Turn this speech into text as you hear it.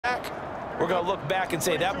we're going to look back and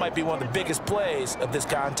say that might be one of the biggest plays of this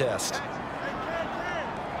contest.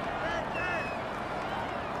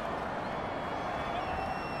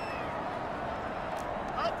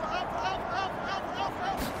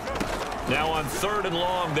 Now on 3rd and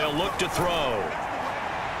long, they'll look to throw.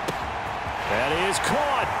 That is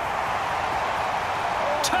caught.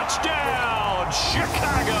 Touchdown,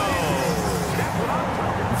 Chicago.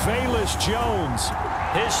 Velus Jones,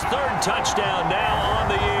 his 3rd touchdown now on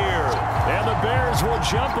the year. And the Bears will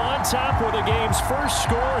jump on top with the game's first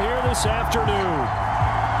score here this afternoon.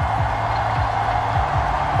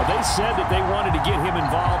 They said that they wanted to get him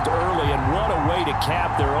involved early, and what a way to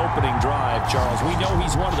cap their opening drive, Charles. We know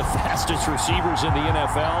he's one of the fastest receivers in the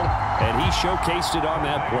NFL, and he showcased it on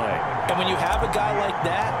that play. And when you have a guy like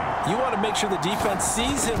that, you want to make sure the defense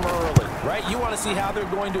sees him early, right? You want to see how they're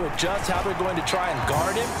going to adjust, how they're going to try and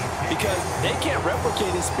guard him, because they can't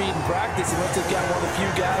replicate his speed in practice unless they've got one of the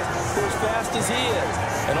few guys who are as fast as he is.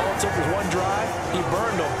 And all it took was one drive, he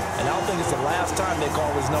burned them, and I don't think it's the last time they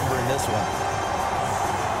call his number in this one.